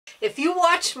If you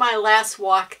watched my last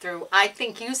walkthrough, I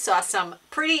think you saw some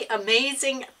pretty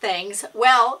amazing things.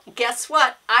 Well, guess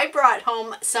what? I brought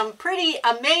home some pretty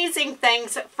amazing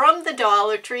things from the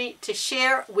Dollar Tree to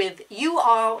share with you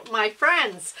all, my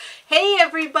friends. Hey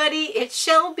everybody, it's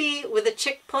Shelby with a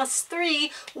Chick Plus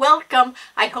 3. Welcome.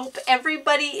 I hope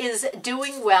everybody is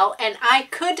doing well, and I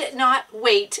could not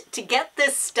wait to get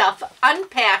this stuff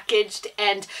unpackaged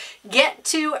and get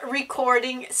to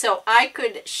recording so I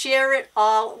could share it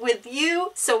all with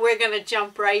you. So we're going to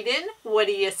jump right in. What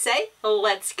do you say?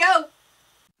 Let's go.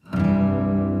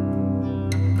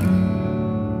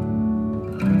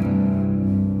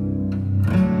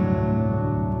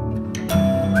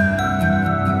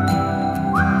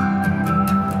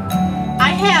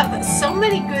 So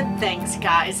many good things,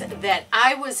 guys, that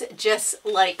I was just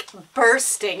like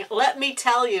bursting. Let me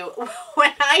tell you,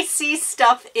 when I see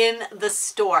stuff in the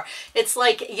store, it's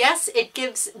like, yes, it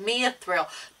gives me a thrill,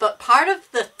 but part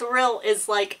of the thrill is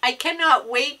like, I cannot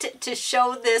wait to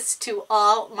show this to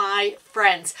all my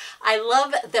friends. I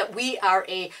love that we are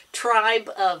a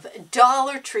tribe of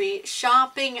Dollar Tree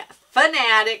shopping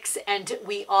fanatics, and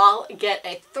we all get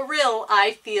a thrill,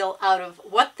 I feel, out of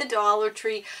what the Dollar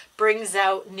Tree brings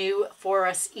out new for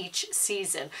us each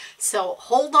season. So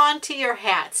hold on to your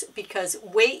hats, because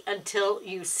wait until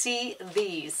you see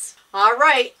these. All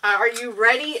right, are you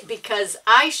ready? Because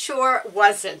I sure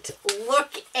wasn't.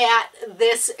 Look at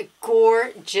this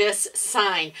gorgeous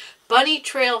sign. Bunny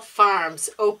Trail Farms,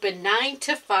 open 9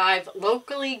 to 5,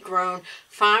 locally grown,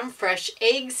 farm fresh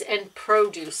eggs and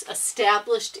produce,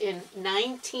 established in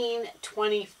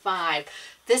 1925.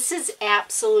 This is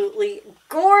absolutely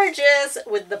gorgeous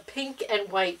with the pink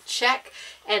and white check,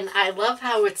 and I love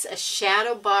how it's a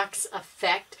shadow box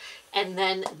effect. And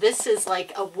then this is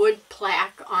like a wood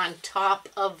plaque on top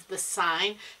of the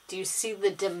sign. Do you see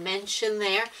the dimension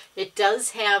there? It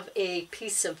does have a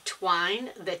piece of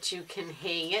twine that you can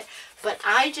hang it, but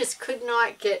I just could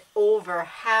not get over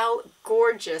how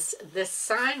gorgeous this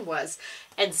sign was.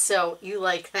 And so you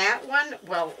like that one?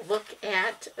 Well, look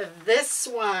at this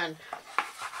one.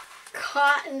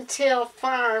 Cottontail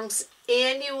Farms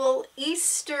Annual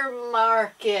Easter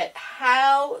Market.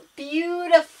 How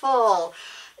beautiful!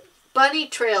 Bunny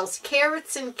trails,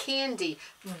 carrots and candy,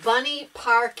 bunny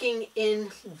parking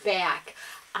in back.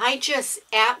 I just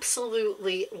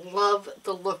absolutely love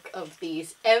the look of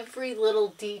these. Every little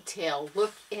detail.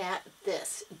 Look at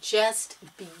this. Just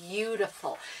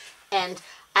beautiful. And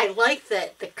I like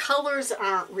that the colors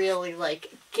aren't really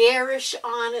like garish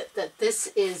on it, that this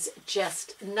is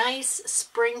just nice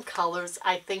spring colors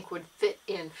I think would fit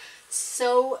in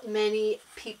so many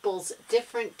people's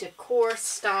different decor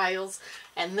styles.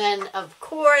 And then, of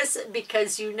course,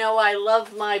 because you know I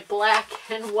love my black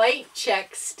and white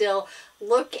check still,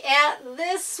 look at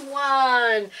this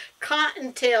one.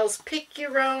 Cottontails, pick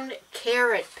your own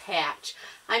carrot patch.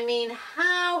 I mean,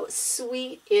 how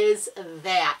sweet is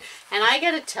that? And I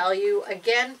gotta tell you,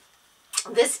 again,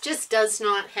 this just does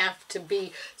not have to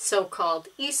be so-called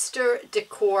Easter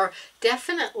decor.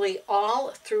 Definitely all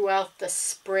throughout the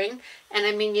spring. And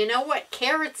I mean, you know what?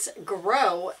 Carrots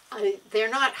grow. They're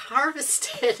not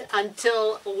harvested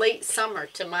until late summer,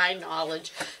 to my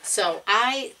knowledge. So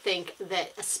I think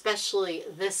that especially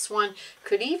this one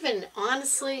could even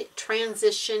honestly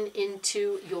transition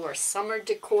into your summer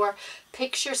decor.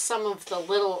 Picture some of the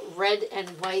little red and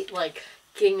white, like,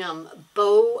 gingham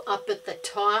bow up at the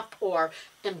top, or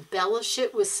embellish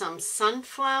it with some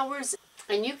sunflowers,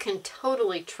 and you can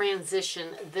totally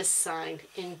transition this sign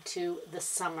into the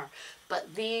summer.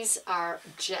 But these are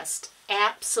just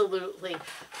absolutely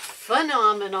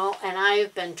phenomenal, and I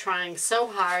have been trying so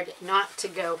hard not to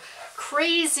go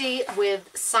crazy with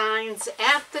signs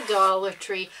at the Dollar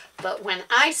Tree, but when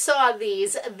I saw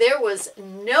these, there was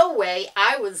no way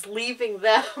I was leaving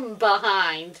them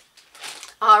behind.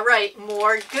 All right,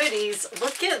 more goodies.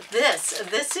 Look at this.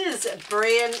 This is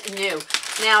brand new.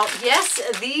 Now, yes,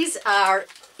 these are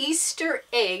Easter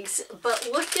eggs, but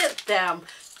look at them.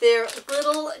 They're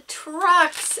little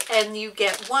trucks, and you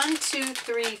get 1, 2,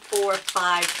 3, 4,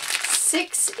 5,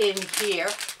 6 in here.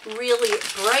 Really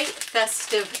bright,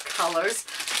 festive colors.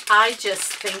 I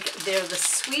just think they're the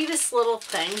sweetest little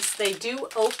things. They do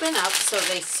open up, so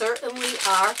they certainly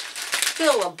are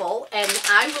fillable, and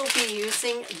I will be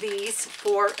using these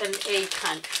for an egg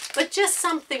hunt. But just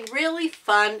something really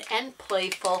fun and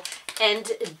playful and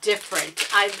different.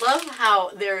 I love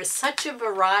how there is such a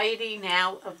variety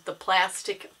now of the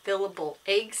plastic fillable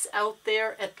eggs out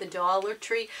there at the Dollar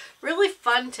Tree. Really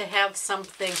fun to have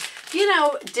something, you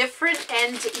know, different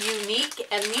and unique,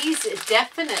 and these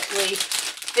definitely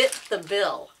fit the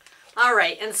bill. All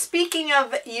right, and speaking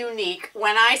of unique,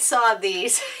 when I saw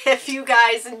these, if you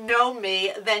guys know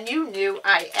me, then you knew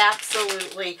I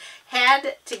absolutely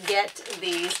had to get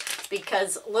these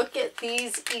because look at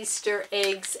these Easter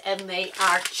eggs and they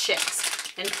are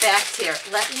chicks. In fact, here,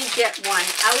 let me get one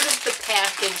out of the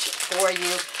package for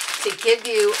you to give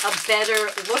you a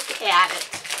better look at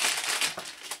it.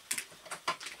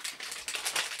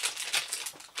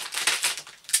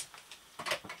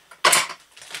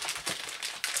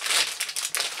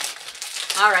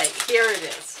 All right, here it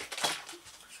is.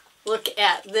 Look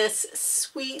at this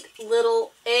sweet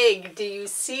little egg. Do you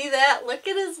see that? Look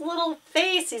at his little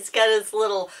face. He's got his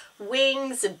little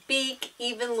wings, a beak,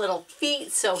 even little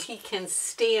feet so he can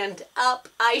stand up.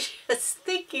 I just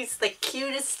think he's the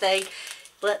cutest thing.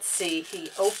 Let's see, he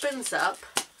opens up.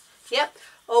 Yep,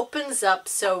 opens up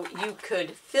so you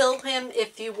could fill him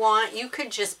if you want. You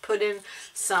could just put in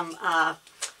some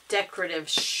decorative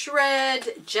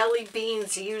shred, jelly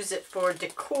beans, use it for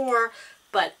decor,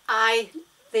 but I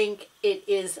think it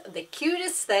is the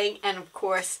cutest thing. And of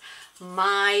course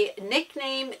my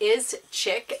nickname is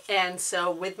Chick, and so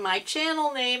with my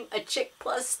channel name, A Chick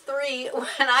Plus 3,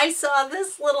 when I saw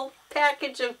this little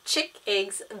package of chick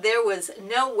eggs, there was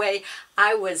no way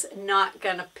I was not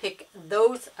gonna pick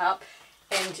those up.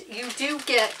 And you do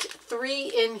get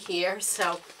 3 in here,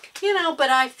 so you know, but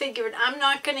I figured I'm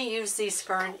not going to use these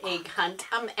for an egg hunt.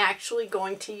 I'm actually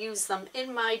going to use them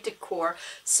in my decor.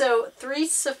 So 3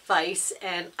 suffice,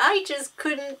 and I just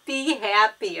couldn't be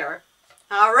happier.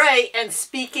 All right, and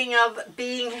speaking of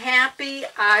being happy,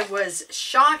 I was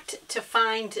shocked to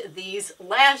find these.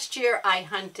 Last year I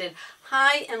hunted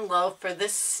high and low for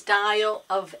this style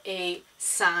of a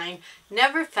sign.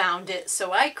 Never found it,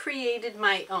 so I created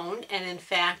my own, and in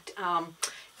fact,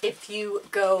 if you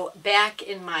go back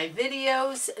in my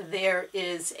videos, there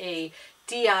is a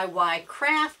DIY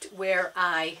craft where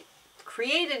I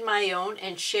created my own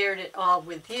and shared it all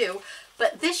with you.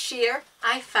 But this year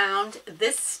I found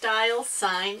this style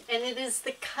sign, and it is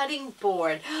the cutting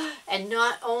board. And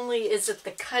not only is it the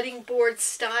cutting board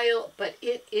style, but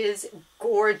it is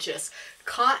gorgeous.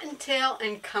 Cottontail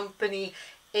and Company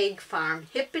Egg Farm,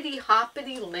 Hippity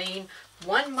Hoppity Lane,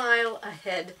 1 mile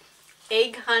ahead.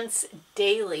 Egg hunts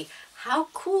daily. How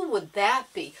cool would that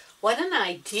be? What an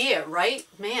idea, right?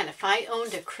 Man, if I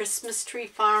owned a Christmas tree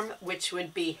farm, which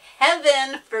would be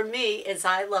heaven for me as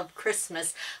I love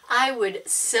Christmas, I would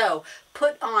so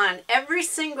put on every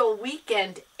single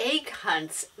weekend egg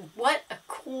hunts. What a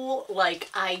cool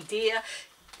idea.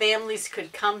 Families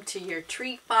could come to your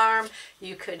tree farm.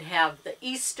 You could have the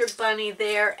Easter Bunny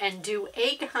there and do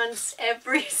egg hunts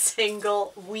every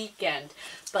single weekend.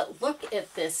 But look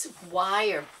at this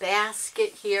wire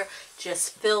basket here,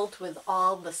 just filled with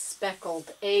all the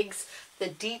speckled eggs. The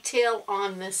detail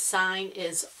on this sign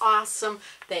is awesome.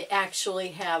 They actually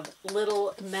have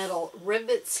little metal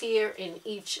rivets here in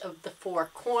each of the 4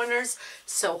 corners,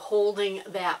 so holding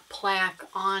that plaque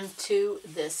onto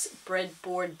this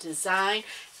breadboard design.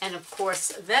 And of course,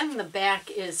 then the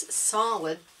back is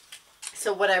solid.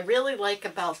 So what I really like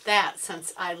about that,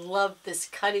 since I love this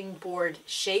cutting board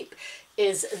shape,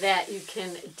 is that you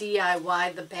can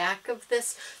DIY the back of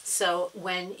this. So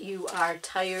when you are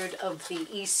tired of the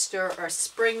Easter or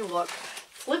spring look,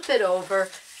 flip it over,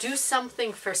 do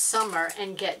something for summer,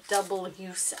 and get double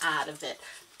use out of it.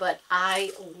 But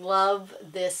I love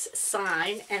this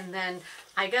sign. And then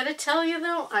I gotta tell you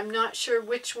though, I'm not sure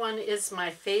which one is my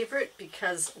favorite,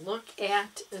 because look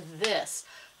at this.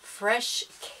 Fresh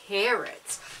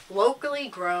carrots, locally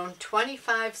grown,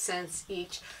 25 cents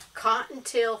each.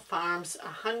 Cottontail Farms,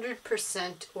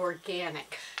 100%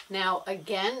 organic. Now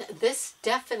again, this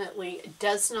definitely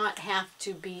does not have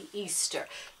to be Easter.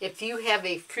 If you have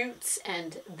a fruits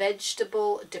and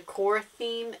vegetable decor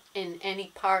theme in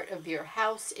any part of your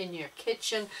house, in your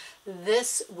kitchen,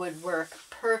 this would work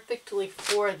perfectly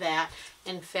for that.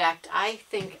 In fact, I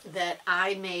think that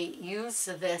I may use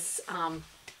this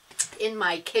in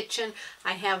my kitchen.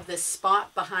 I have this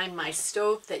spot behind my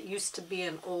stove that used to be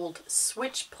an old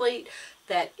switch plate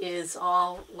that is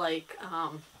all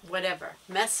whatever,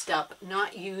 messed up,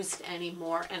 not used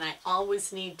anymore, and I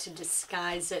always need to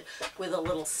disguise it with a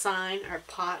little sign or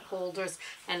pot holders,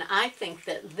 and I think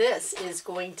that this is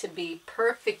going to be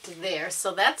perfect there.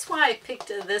 So that's why I picked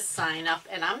this sign up,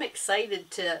 and I'm excited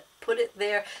to put it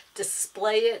there,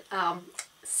 display it,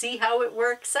 see how it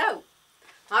works out.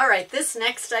 All right, this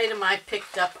next item I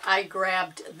picked up, I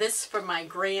grabbed this for my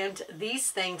grand.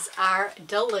 These things are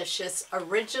delicious,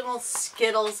 original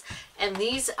Skittles, and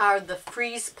these are the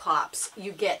freeze pops.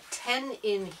 You get 10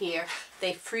 in here.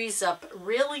 They freeze up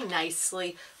really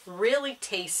nicely really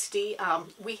tasty.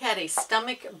 We had a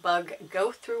stomach bug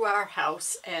go through our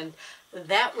house, and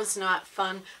that was not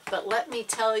fun. But let me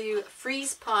tell you,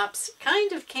 Freeze Pops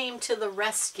kind of came to the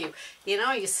rescue. You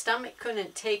know, your stomach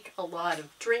couldn't take a lot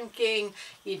of drinking,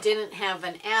 you didn't have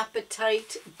an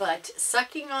appetite, but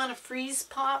sucking on a Freeze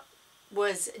Pop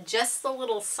was just the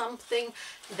little something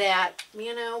that,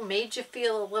 you know, made you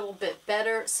feel a little bit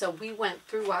better. So we went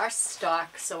through our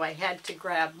stock, so I had to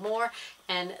grab more,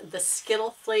 and the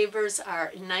Skittle flavors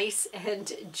are nice and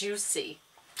juicy.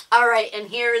 All right, and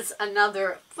here is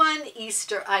another fun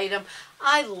Easter item.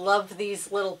 I love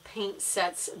these little paint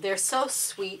sets. They're so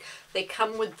sweet. They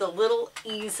come with the little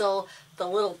easel, the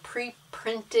little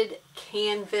pre-printed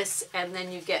canvas, and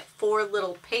then you get 4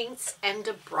 little paints and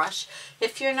a brush.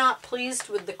 If you're not pleased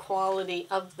with the quality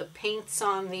of the paints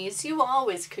on these, you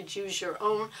always could use your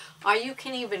own, or you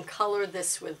can even color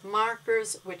this with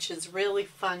markers, which is really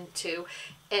fun too.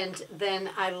 And then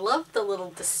I love the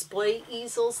little display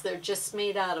easels. They're just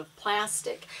made out of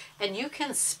plastic, and you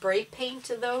can spray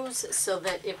paint those so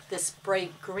that if this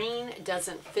bright green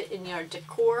doesn't fit in your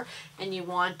decor and you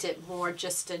want it more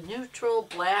just a neutral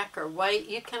black or white,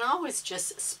 you can always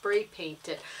just spray paint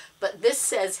it. But this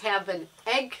says have an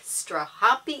extra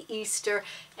happy Easter,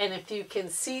 and if you can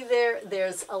see there,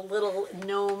 there's a little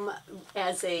gnome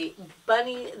as a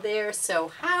bunny there. So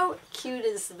how cute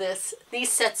is this?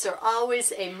 These sets are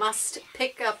always a must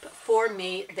pick up for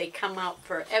me. They come out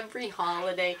for every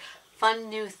holiday, fun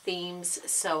new themes.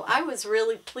 So I was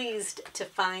really pleased to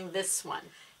find this one.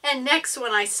 And next,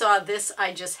 when I saw this,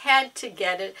 I just had to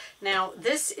get it. Now,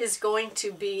 this is going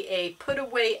to be a put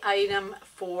away item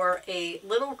for a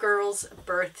little girl's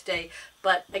birthday.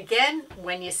 But again,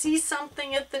 when you see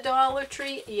something at the Dollar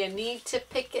Tree, you need to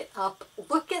pick it up.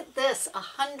 Look at this,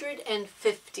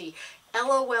 150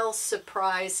 LOL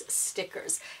Surprise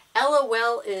stickers.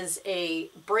 LOL is a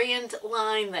brand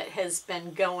line that has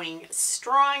been going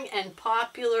strong and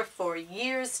popular for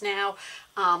years now.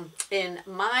 In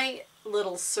my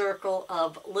little circle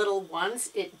of little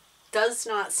ones, it does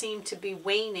not seem to be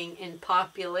waning in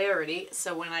popularity.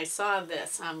 So when I saw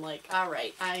this, I'm like, all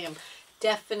right, I am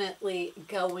definitely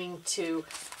going to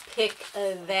pick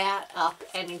that up.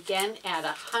 And again, at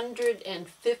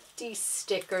 150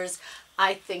 stickers,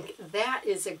 I think that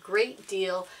is a great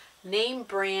deal. Name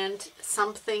brand,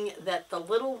 something that the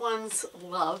little ones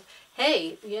love.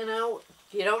 Hey, you know,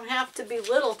 you don't have to be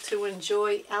little to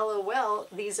enjoy LOL.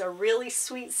 These are really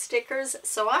sweet stickers,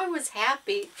 so I was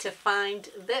happy to find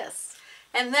this.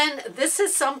 And then this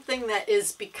is something that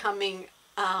is becoming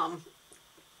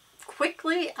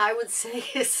quickly, I would say,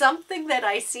 is something that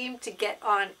I seem to get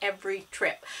on every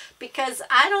trip, because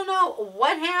I don't know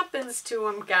what happens to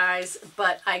them, guys,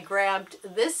 but I grabbed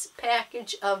this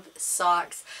package of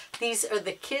socks. These are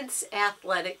the kids'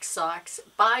 athletic socks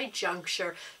by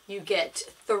Juncture. You get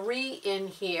 3 in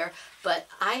here, but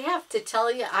I have to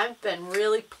tell you, I've been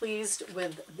really pleased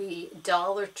with the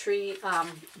Dollar Tree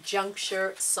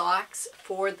Juncture socks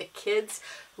for the kids.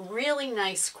 Really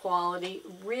nice quality,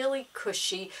 really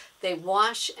cushy. They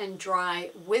wash and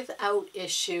dry without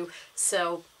issue.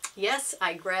 So yes,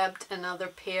 I grabbed another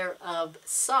pair of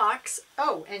socks.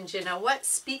 Oh, and you know what?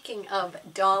 Speaking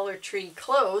of Dollar Tree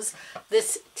clothes,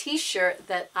 this t-shirt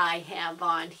that I have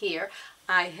on here,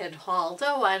 I had hauled,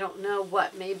 oh, I don't know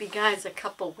what, maybe, guys, a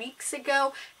couple weeks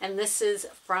ago, and this is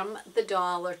from the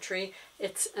Dollar Tree.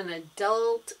 It's an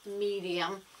adult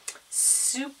medium,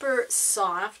 super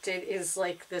soft. It is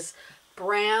like this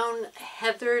brown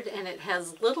heathered, and it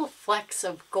has little flecks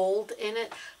of gold in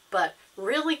it, but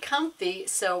really comfy.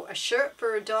 So a shirt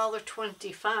for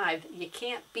 $1.25, you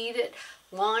can't beat it.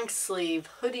 Long sleeve,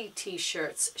 hoodie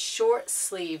t-shirts, short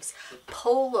sleeves,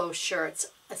 polo shirts.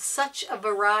 Such a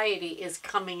variety is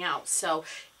coming out. So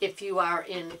if you are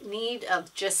in need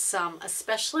of just some,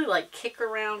 especially like kick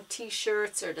around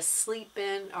t-shirts, or to sleep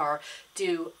in or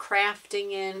do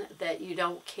crafting in, that you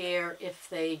don't care if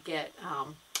they get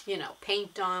you know,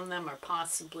 paint on them or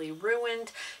possibly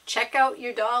ruined, check out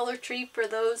your Dollar Tree for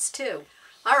those too.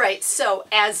 All right, so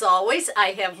as always, I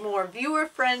have more viewer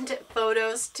friend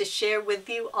photos to share with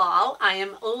you all. I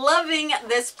am loving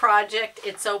this project.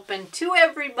 It's open to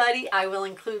everybody. I will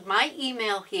include my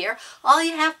email here. All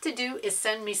you have to do is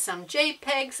send me some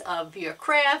JPEGs of your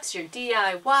crafts, your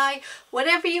DIY,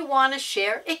 whatever you want to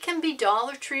share. It can be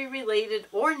Dollar Tree related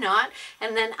or not,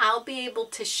 and then I'll be able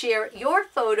to share your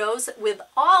photos with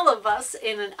all of us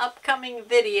in an upcoming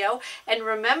video. And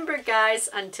remember, guys,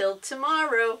 until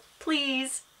tomorrow,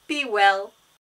 please be well.